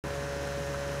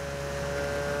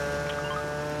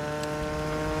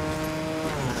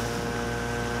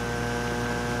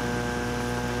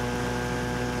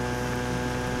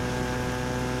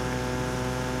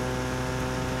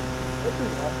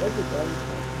What's it done?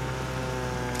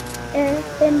 Air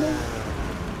bending.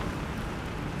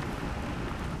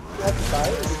 That's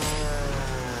fire.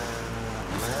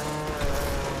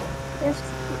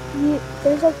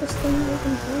 There's like this thing you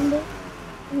can bend it.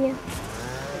 Yeah,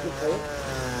 Is it play it?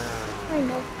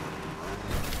 kind of.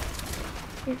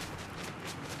 Here.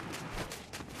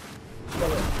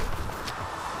 Play it.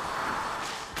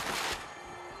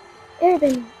 Air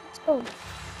bending. Let's go.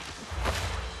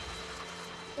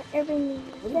 Air bending.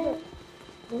 What is that?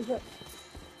 What is that?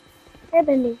 Air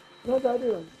bending. No, the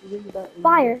other one. You didn't that.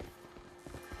 Fire.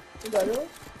 The other one?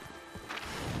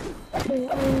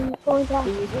 I'm going down.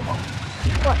 Can you use it?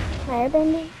 What? My air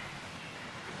bending?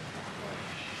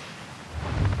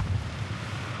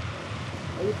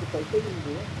 I used to play it and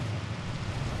do it.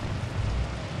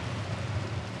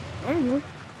 I don't know.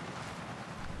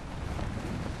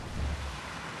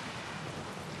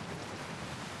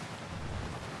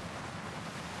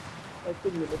 I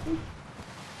couldn't even see.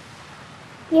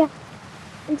 Yeah.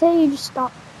 Until you just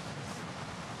stop.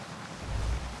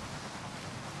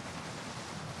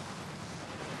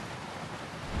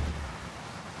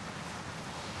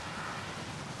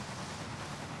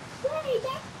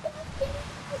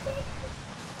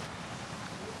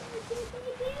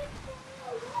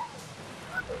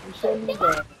 You show me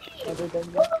the other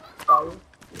than the fire.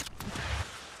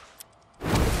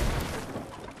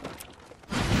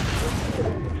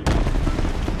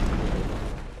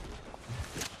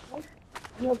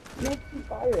 You have two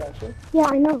fire, Asher. Yeah,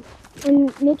 I know.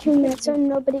 I'm making that so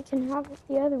nobody can have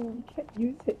the other one. You can't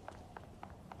use it.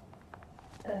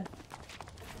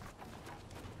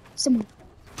 Someone.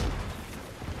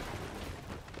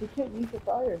 You can't use the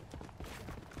fire.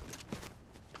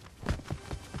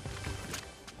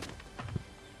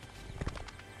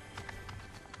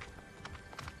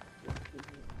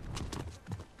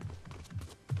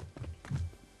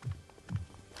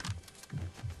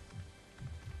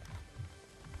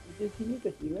 Did he use the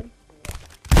healer?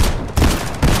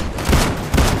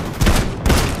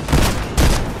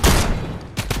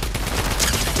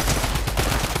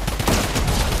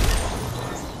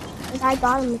 And I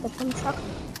got him with a pump truck.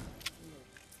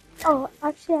 Oh,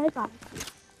 actually, I got him.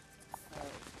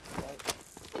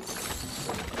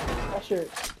 Asher,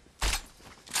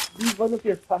 use one of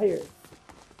your fire.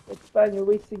 It's fine, you're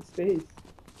wasting space.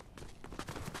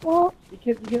 Well, You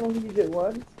can only use it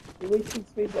once. You're wasting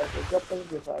space, Asher. Drop one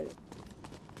of your fire.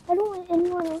 I don't want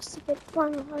anyone else to get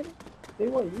final heart. They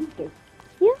won't use it.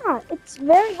 Yeah, it's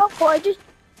very helpful. I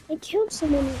killed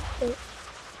someone with it.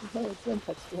 No, it's one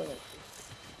touch one.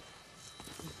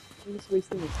 You're just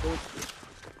wasting your space.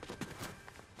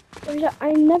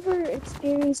 I never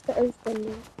experienced the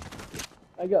earthbending.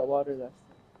 I got water last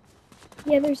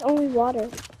Yeah, there's only water.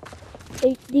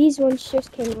 These ones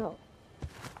just came out.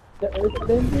 The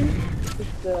earthbending is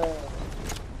the...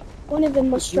 One of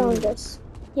them was The green. strongest.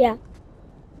 Yeah.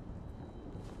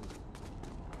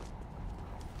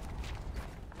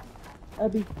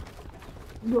 Abby,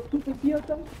 you got 250 of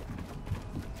them?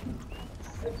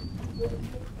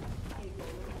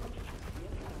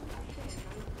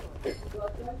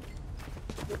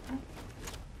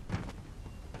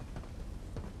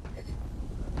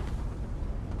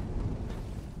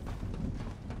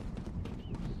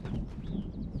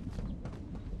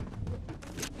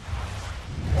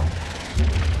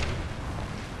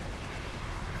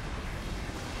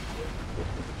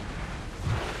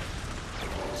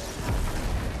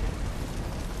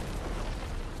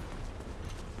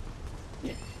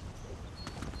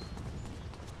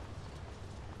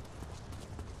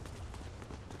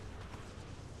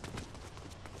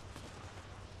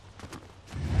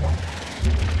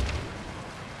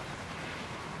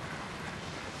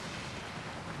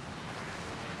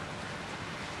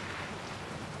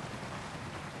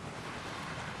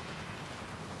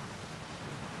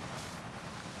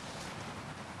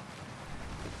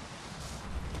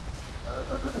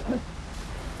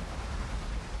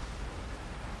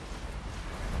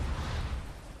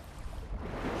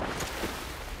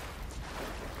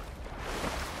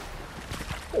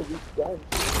 Oh, weak gun.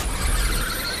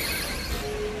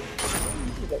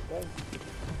 Use that gun.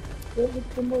 Go get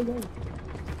some more guns.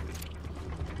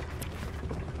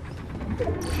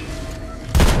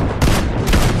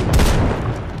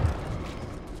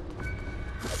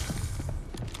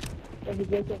 And he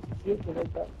gets up beautiful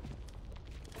like that.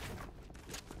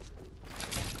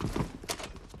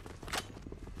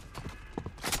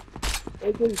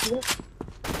 Hey, good, you see that?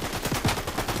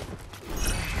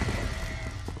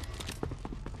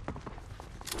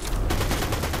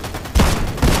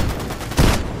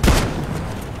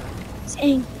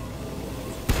 Dang.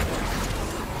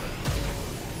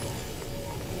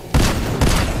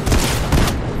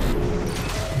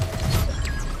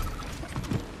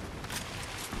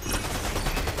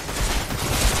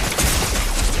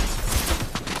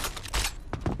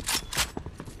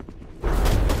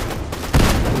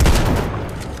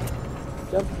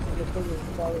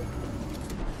 solid.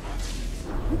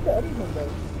 Who's the other one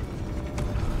though?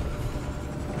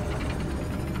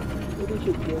 Maybe we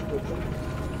should go with him.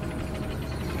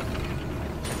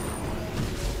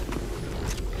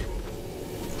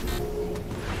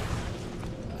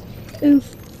 Oof.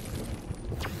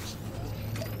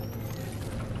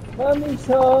 Mommy's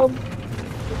home.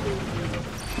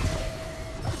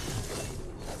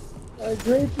 A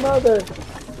great mother.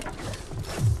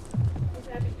 What's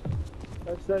happening?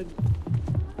 Our son.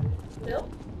 Bill?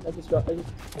 I just dropped it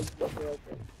right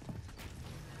there.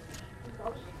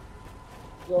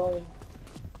 Going.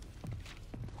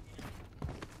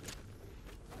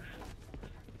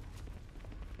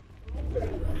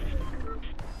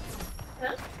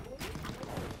 Huh?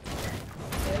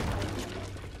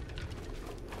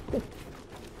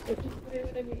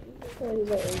 Oh, he's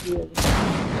not angry at me.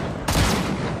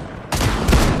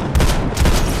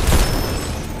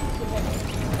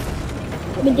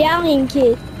 Medallion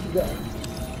kid. The end.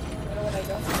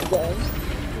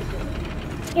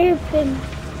 Airpin.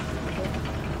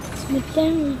 It's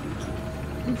medallion.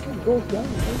 He said goes down.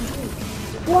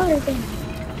 What do you think? Water gun.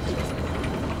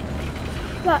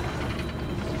 What?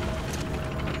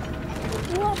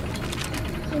 What?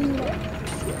 In the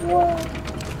world?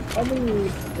 How many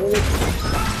bullets?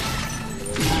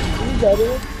 You got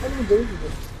it? How many bullets is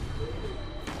it?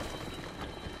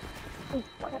 Oh,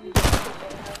 crap.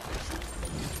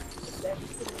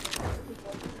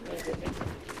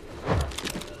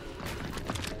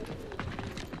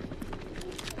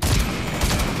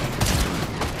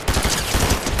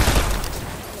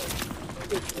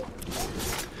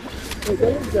 Wait,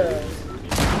 that is oh,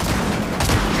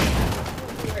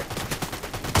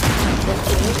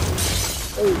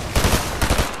 so good.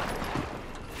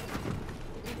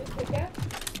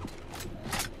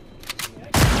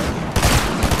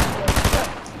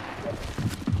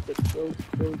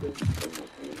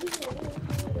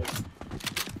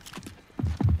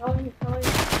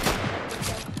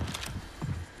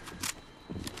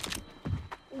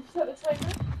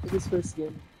 It is first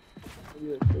game.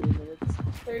 Maybe like 30 minutes.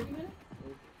 30 minutes?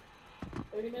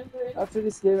 30 minutes already? After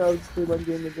this game, I'll just play one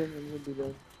game again and we'll be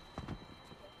done.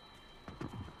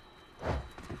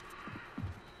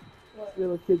 What?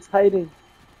 Little kids hiding.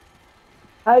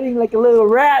 Hiding like a little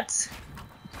rat!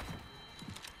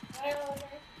 Hi, Oliver.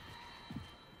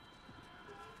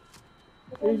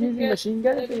 Are you using machine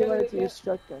gun or do you want to use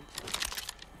shotgun?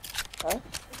 Huh? What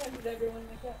time did everyone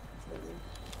wake up?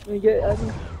 When you get, oh!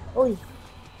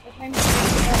 What time did you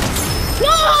wake up? No!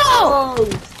 Oh!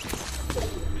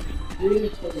 Really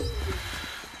funny.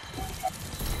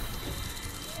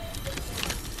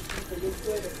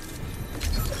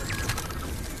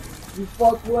 You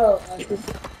fought well.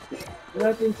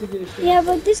 Nothing to be ashamed Yeah,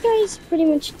 but this guy is pretty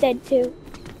much dead too.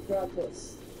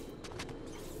 Kratos.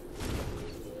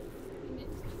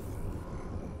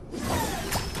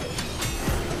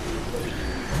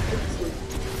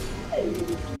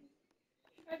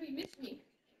 Abby missed me.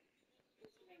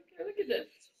 Look at this.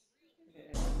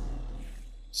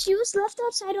 She was left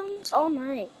outside almost all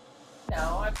night.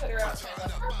 No, I put her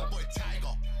outside.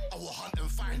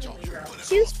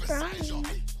 She was crying.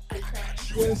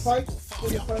 You wanna fight?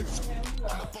 You wanna fight?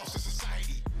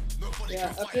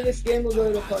 Yeah, after this game we'll go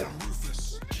to the park.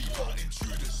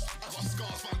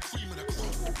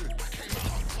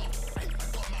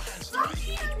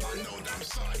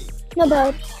 No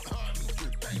bad.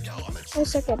 I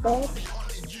suck at bad.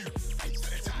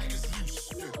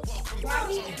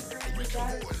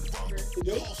 You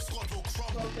do?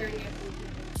 12:30.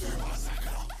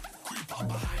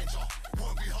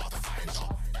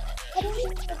 I don't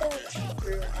know about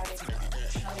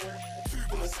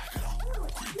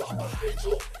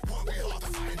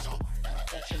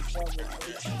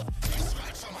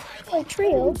a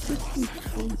trio.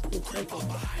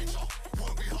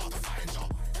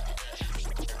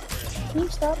 Can you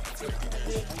stop?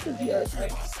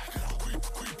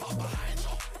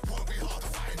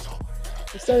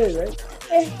 You started, right?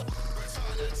 Eh.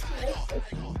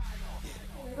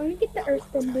 I'm gonna get the earth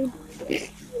then, dude.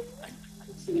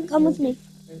 Come with me.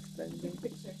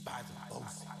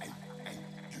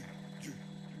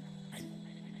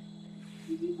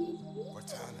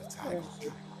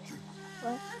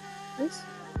 What? This?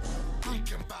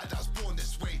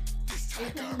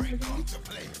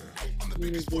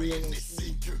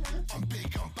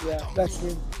 Yeah, that's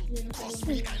him.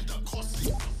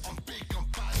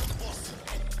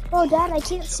 Oh, Dad, I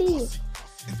can't see you.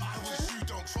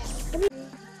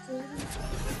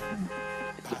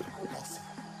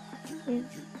 Yeah.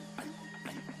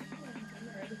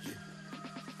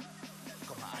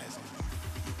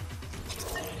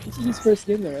 This is his first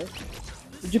game though, right?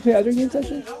 Did you play other games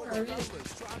actually?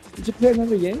 Did you play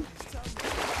another game?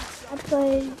 I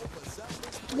played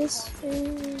this.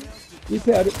 Did you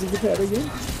play other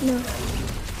games? No.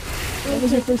 That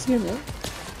was your first game, right?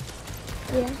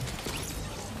 Yeah.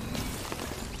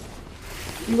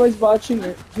 He was watching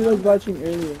earlier. I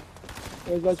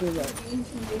was watching that.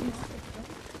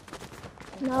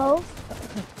 No.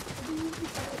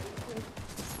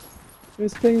 He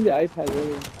was playing the iPad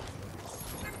earlier.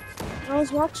 I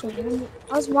was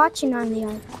watching on the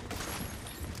iPad.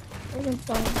 I wasn't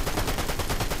playing.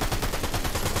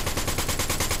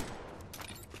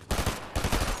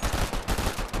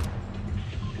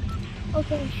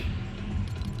 Okay.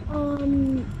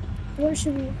 Where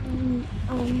should we?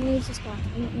 Where's the spot?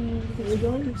 I don't know where We're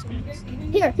going?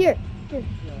 Here. Yeah.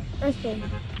 Earthbend.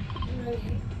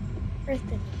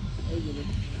 Earthbend.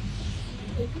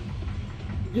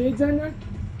 Jade's on there?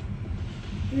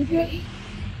 You good?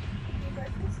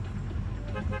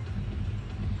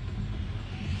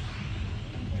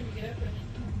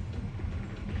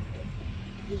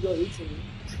 You go eat something.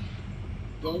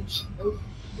 Lunch?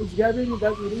 Is Gabby and your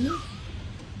dad eating it?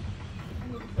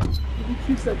 Did you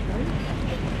choose that time?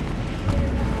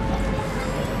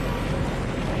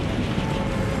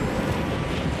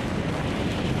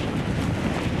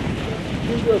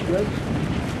 You go, Brett.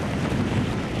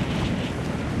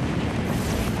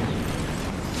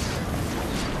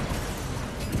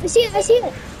 I see it. I see.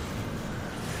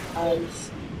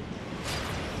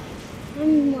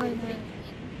 One more.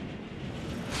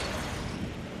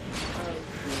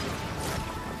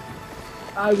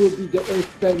 I will be the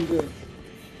earthbender.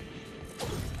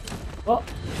 Oh.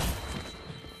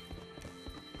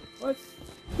 What?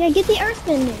 Yeah, get the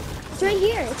earthbender. It's right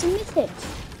here. It's a mythic.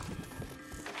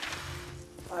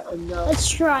 I am now Let's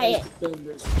try it.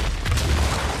 earthbender.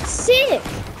 Sick.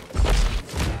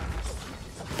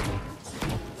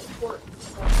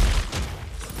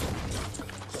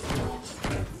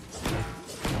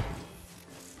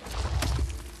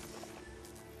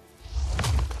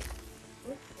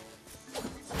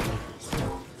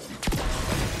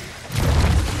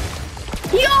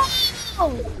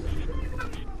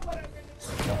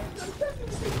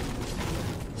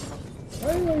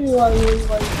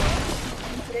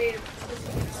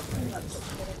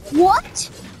 What?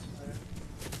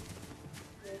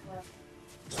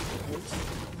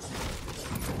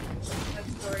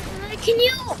 Can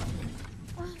you?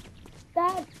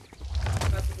 Dad.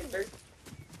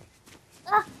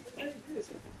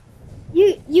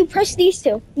 You press these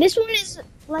two. This one is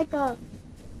like a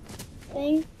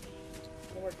thing.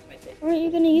 Where are you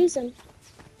gonna use them?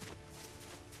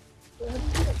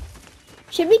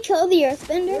 Should we kill the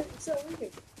earthbender?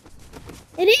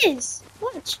 It is.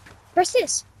 Watch. Press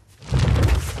this.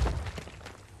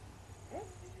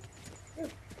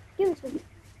 Give it to me.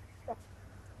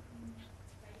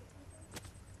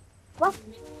 What?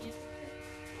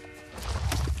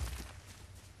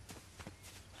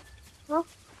 Huh?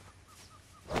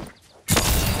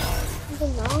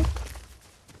 Something wrong?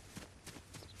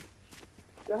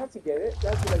 Do I have to get it? Do I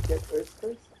have to like get Earth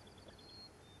first?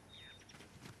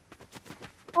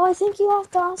 Oh, I think you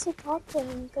have to also talk to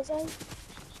him because I.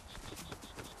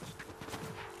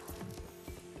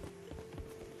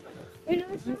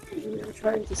 You're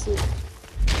trying to see.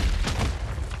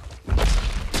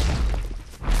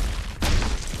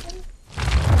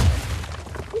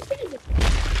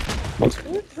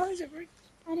 How does it work?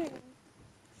 I don't know.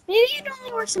 Maybe it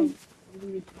only works in. Maybe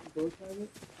we can both have it.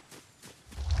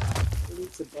 Maybe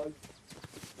it's a bug.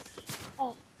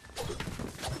 Oh,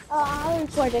 I'll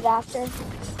report it after.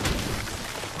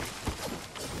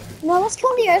 No, let's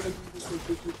kill the earth.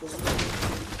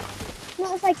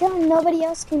 No, if I kill him, nobody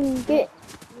else can get.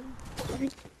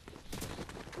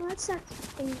 Well, that's not.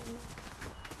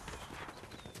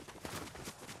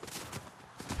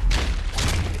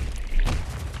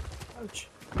 Ouch.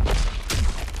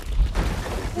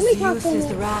 Let me talk to Zeus's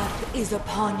him. wrath is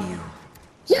upon you,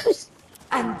 Zeus!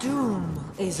 and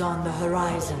doom is on the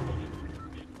horizon.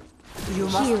 You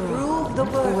must prove the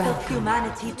worth of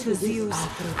humanity to Zeus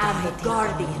and the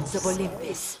guardians of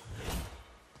Olympus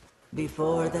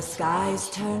before the skies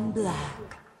turn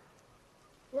black.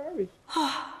 Where are we?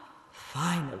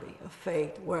 Finally, a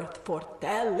fate worth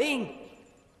foretelling.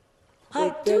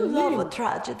 I do love a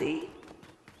tragedy.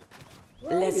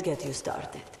 Let's get you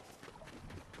started.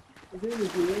 Is there any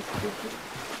heroes?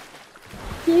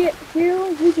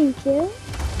 Heroes we can kill?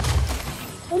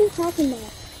 What are you talking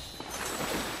about?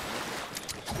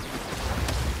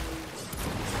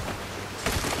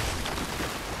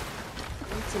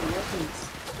 Some weapons.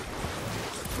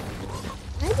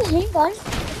 I have a handgun. I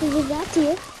can give that to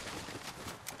you.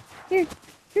 Here.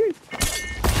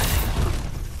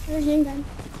 a handgun.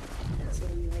 So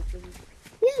you have to...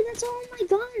 Yeah, that's all my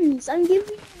guns. I'm giving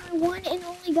you my one and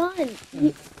only gun.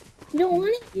 You don't want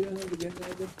it? You don't have the gun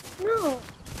either? No.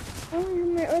 I only have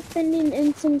my earthbending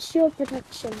and some shield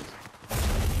protection.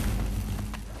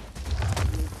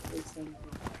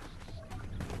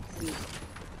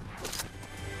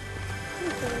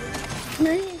 Can I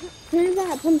have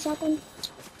that pump shotgun?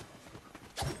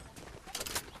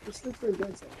 Just look for a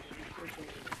gun set.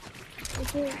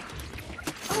 Okay.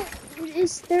 Oh,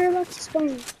 they're about to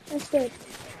spawn. That's good.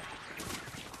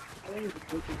 I don't need to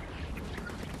take it.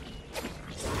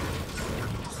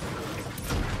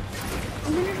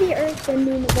 I'm gonna be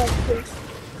earthbending above here.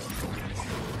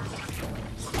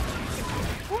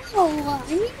 Oh, I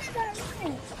need that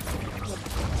right.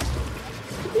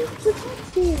 It's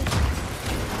protected.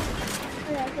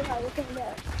 Oh, yeah, I forgot we can do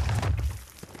it.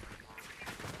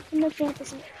 How much more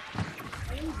percent?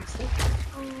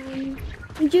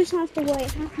 You just have to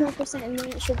wait half more percent and then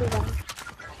it should be done.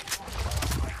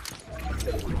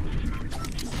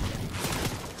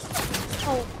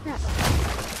 Oh, crap.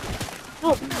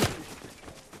 Oh.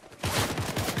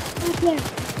 Oh, yeah.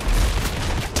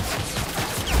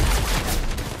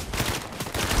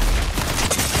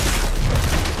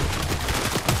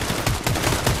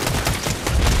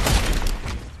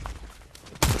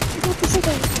 I got the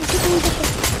second. The second one got the...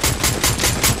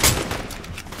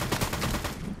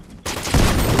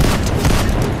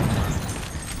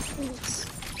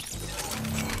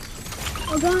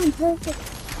 Oh, gone, perfect.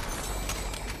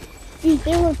 Dude,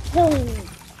 they were killing me.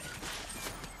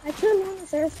 I killed one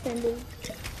with earthbending.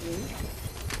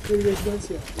 Where do you guys guns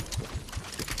here?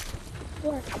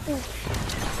 Where?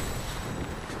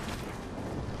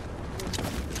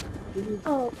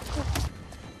 Oh, crap.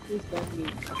 Who's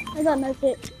banding? I got my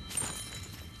kit.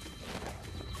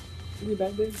 Can you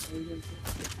banding? Or you gonna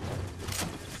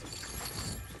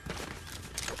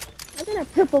I got a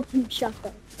purple pink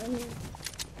shotgun. I mean,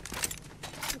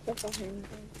 a purple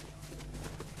handgun.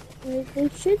 They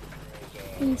should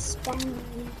be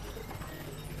spawning.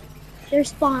 They're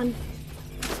spawned.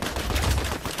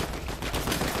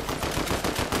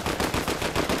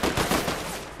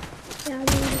 Yeah,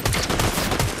 they're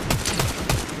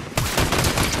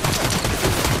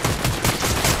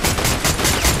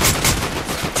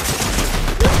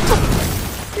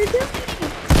doing it!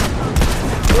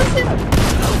 What's it?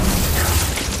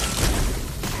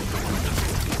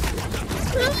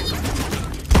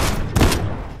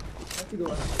 have to go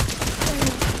out?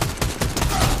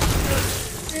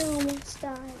 I almost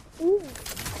died. Ooh.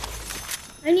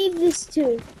 I need this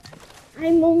too.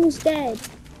 I'm almost dead. I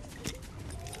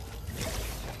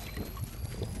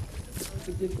have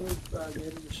to get those the end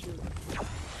of the shield.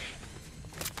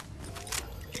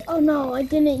 Oh no, I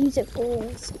didn't use it for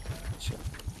once.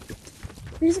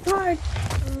 Here's a card.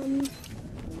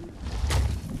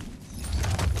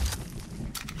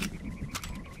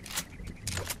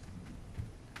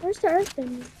 Where's the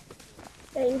earthbending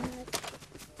that you had?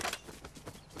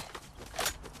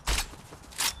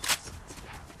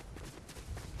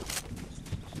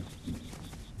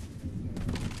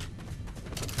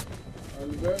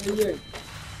 I'm very good.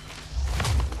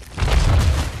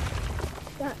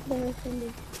 Got the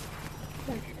earthbending.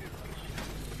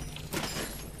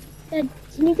 Dad,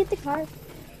 can you get the card?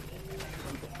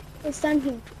 It's down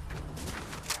here.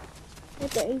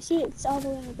 Right there. You see it's all the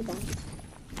way at the bottom.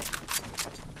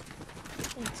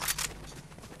 Thanks.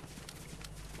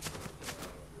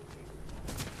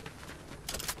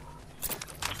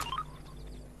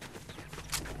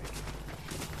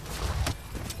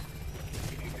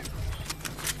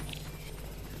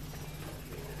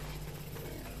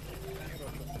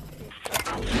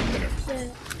 Yeah,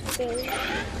 okay.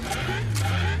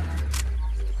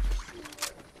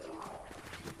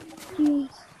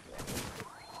 Jeez.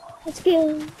 Let's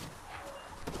go.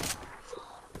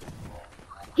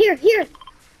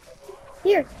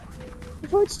 Here.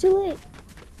 Before it's too late.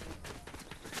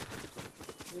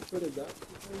 You put it down?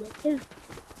 Yeah.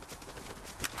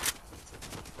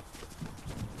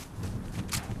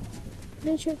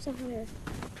 Make sure it's a higher.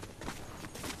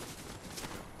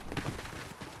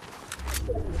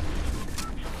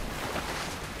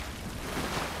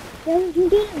 Yeah, we can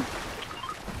get him.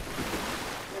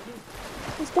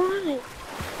 He's died.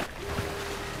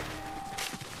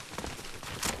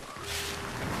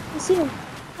 I see him.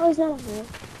 Oh, he's not a higher.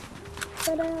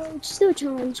 But still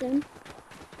challenge him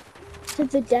to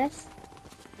the death.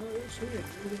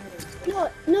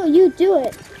 No, you do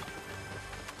it.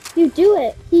 You do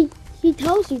it. He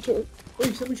tells you to.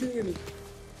 Wait, someone's shooting at me.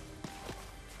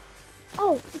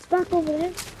 Oh, it's back over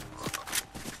there.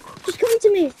 Just come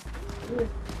to me. Yeah.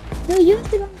 No, you have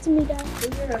to come to me, Dad.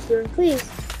 Yeah, sir. Please.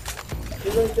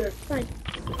 You're right there. Fine.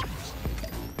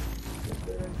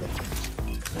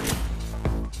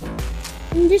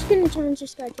 I'm just gonna challenge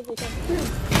this guy to the gun.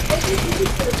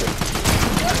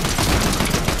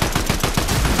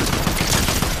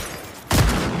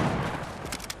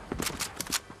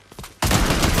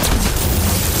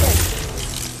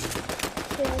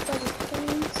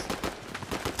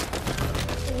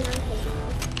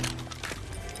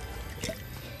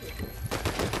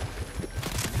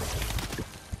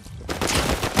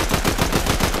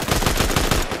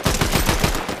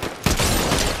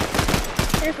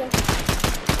 Careful.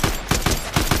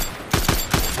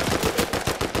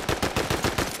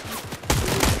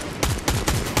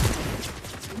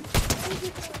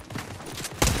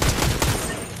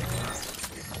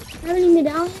 How many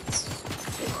medallions?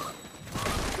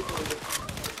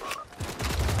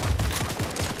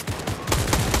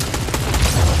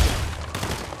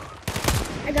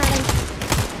 I got him.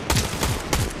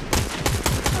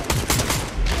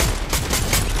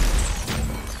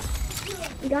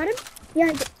 You got him? Yeah,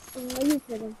 I did. Oh, you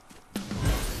hit him.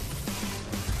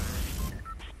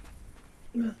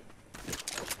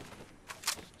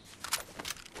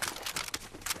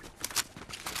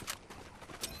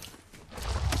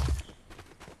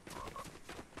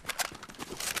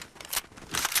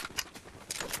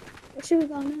 Where should we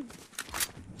go now?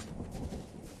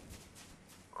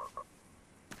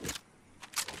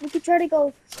 We could try to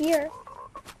go here.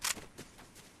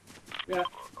 Yeah.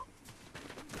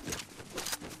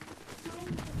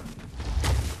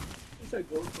 What's that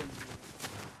gold from?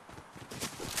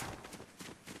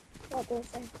 What goes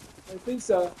there? I think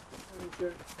so. I'm not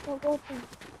sure. What goes there?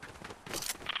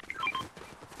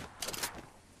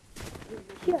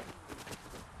 Here.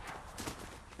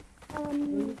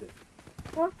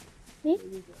 Huh? Me?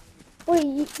 Wait,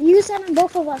 you use that on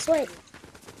both of us. Wait.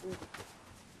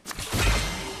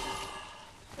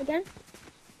 Again?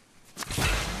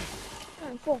 Oh,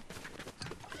 I'm full.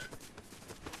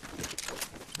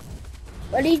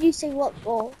 What did you say? What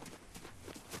goal?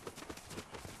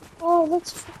 Oh,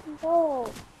 let's fucking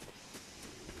go.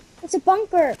 It's a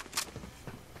bunker.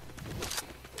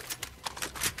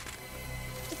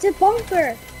 It's a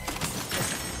bunker.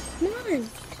 Come on.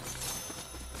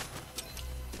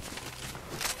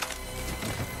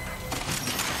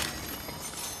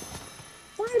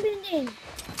 Firebending.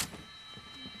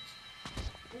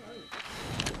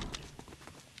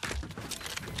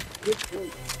 Good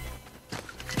point.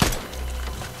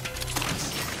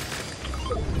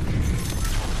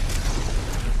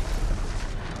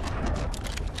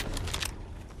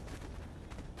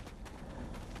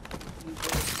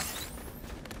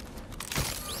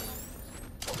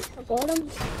 I got him.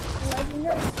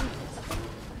 Legendary.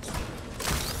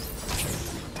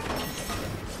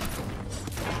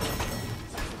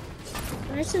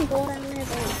 There's some gold on there,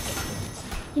 but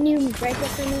can you break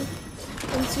it for me?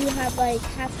 Since you have like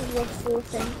half of the full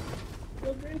thing.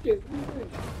 Go break it. What are you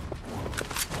doing?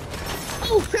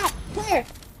 Oh crap! Where?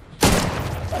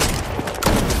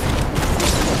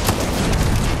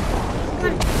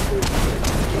 Got it.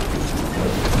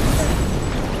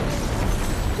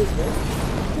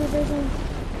 Yeah, there's one.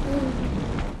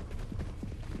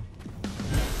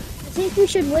 I think we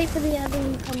should wait for the other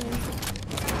one to come in.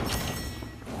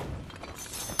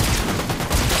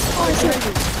 Oh, I see it.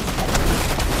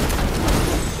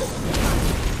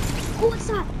 Oh, what's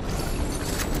that?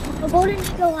 A golden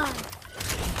eagle eye.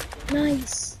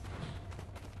 Nice.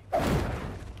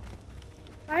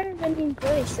 Fire bending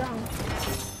really strong.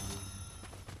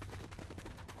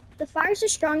 The fire's the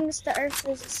strongest, the earth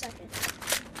is the second.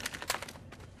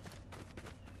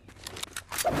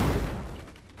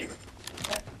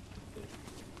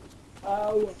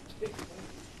 Ow.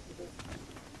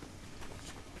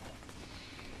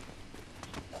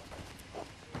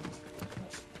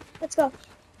 Let's go.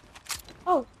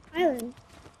 Oh, island.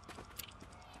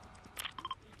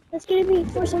 Let's get it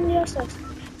before somebody else does.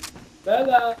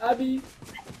 Bella, Abby.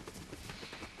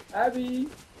 Abby.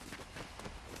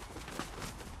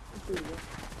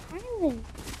 Island.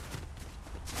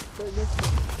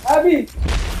 Abby.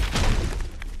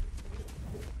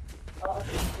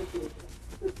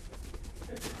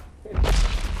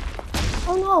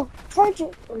 Oh no, charge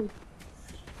it.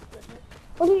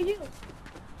 What do you do?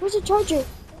 Where's the charger?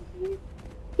 You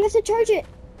have to charge it.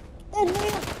 Then hurry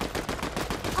up.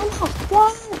 Oh no,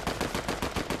 run!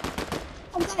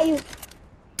 I got you.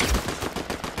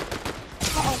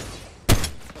 Uh-oh.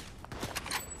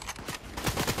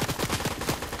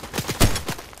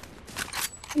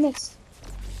 I missed.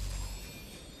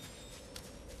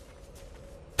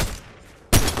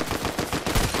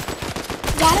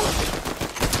 Got him?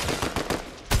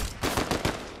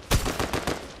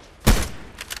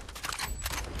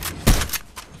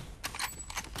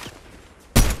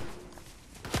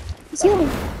 He's healing.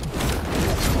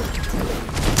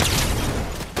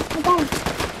 I got him.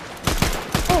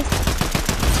 Oh.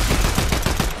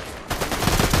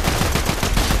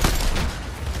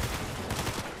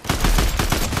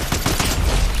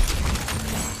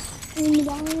 In the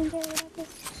bottom of there, whatever.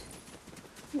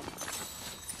 No.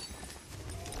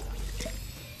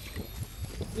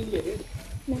 Did you get it?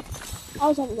 No. I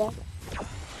was over there.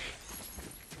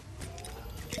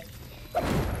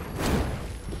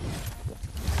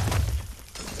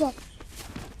 Look.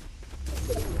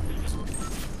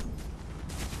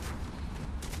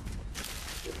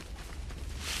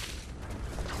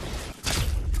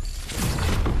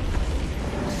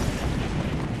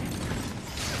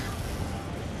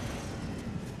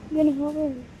 I'm gonna go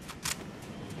over.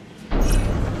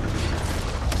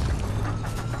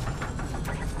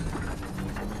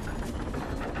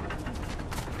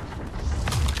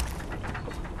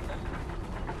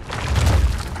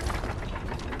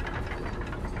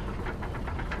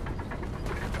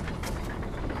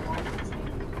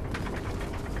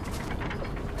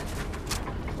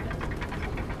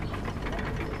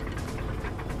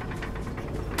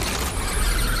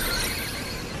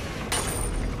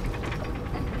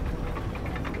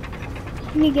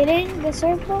 Can you get in the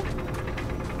circle?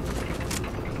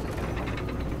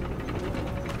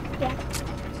 Yeah.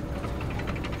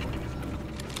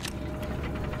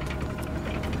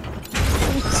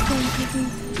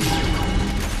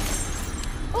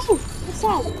 Oh, what's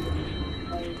that?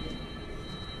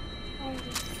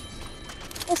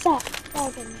 What's that?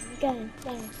 Oh, gun.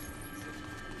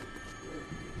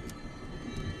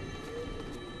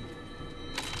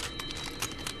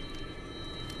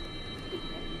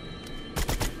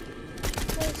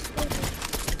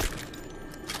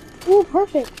 Ooh,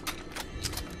 perfect.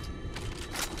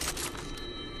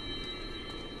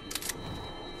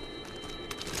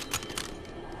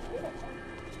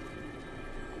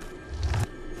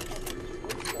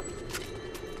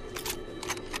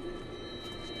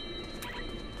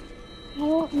 I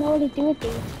don't know what to do with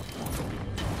these.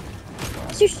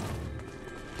 Shush.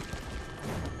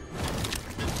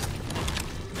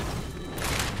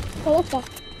 Oh, let's go.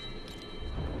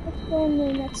 Let's go in the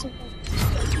next circle.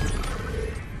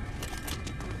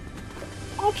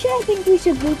 Actually, I think we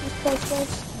should loot this place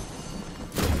first.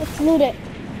 Let's loot it.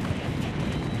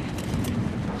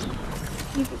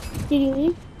 Did he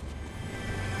leave?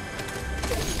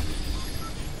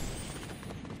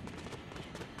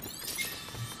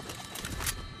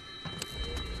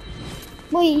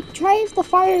 Wait, try if the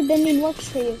fire bending works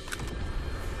for you.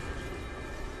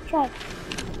 Try.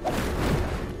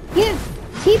 Yeah,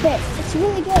 keep it. It's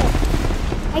really good.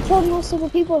 I killed most of the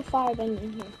people with fire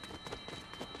bending here.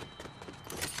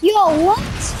 Yo, what?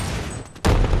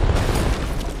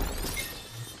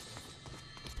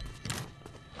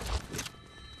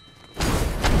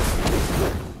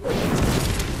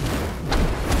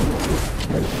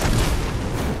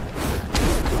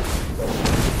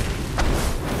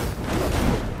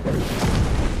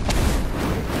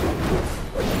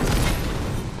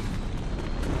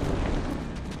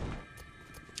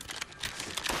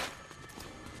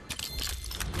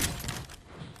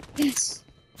 Yes.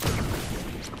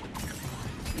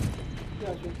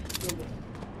 Yeah, sure.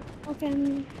 Okay,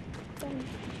 I'm done.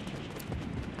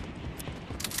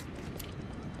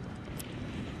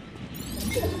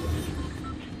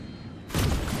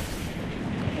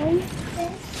 Are you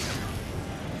there?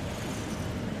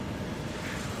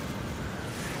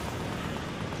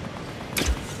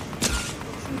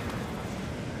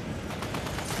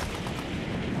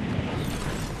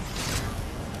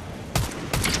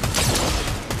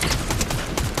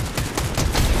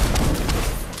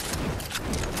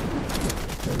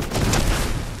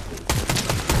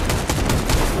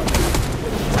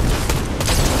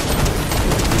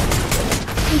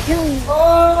 I'm killing you.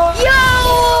 Oh! Yo!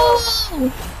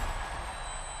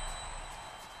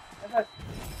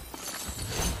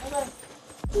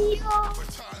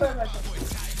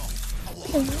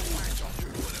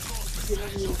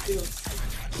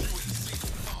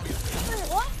 Wait,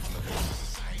 what?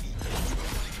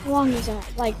 How long is that?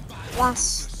 Like,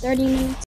 last 30 minutes?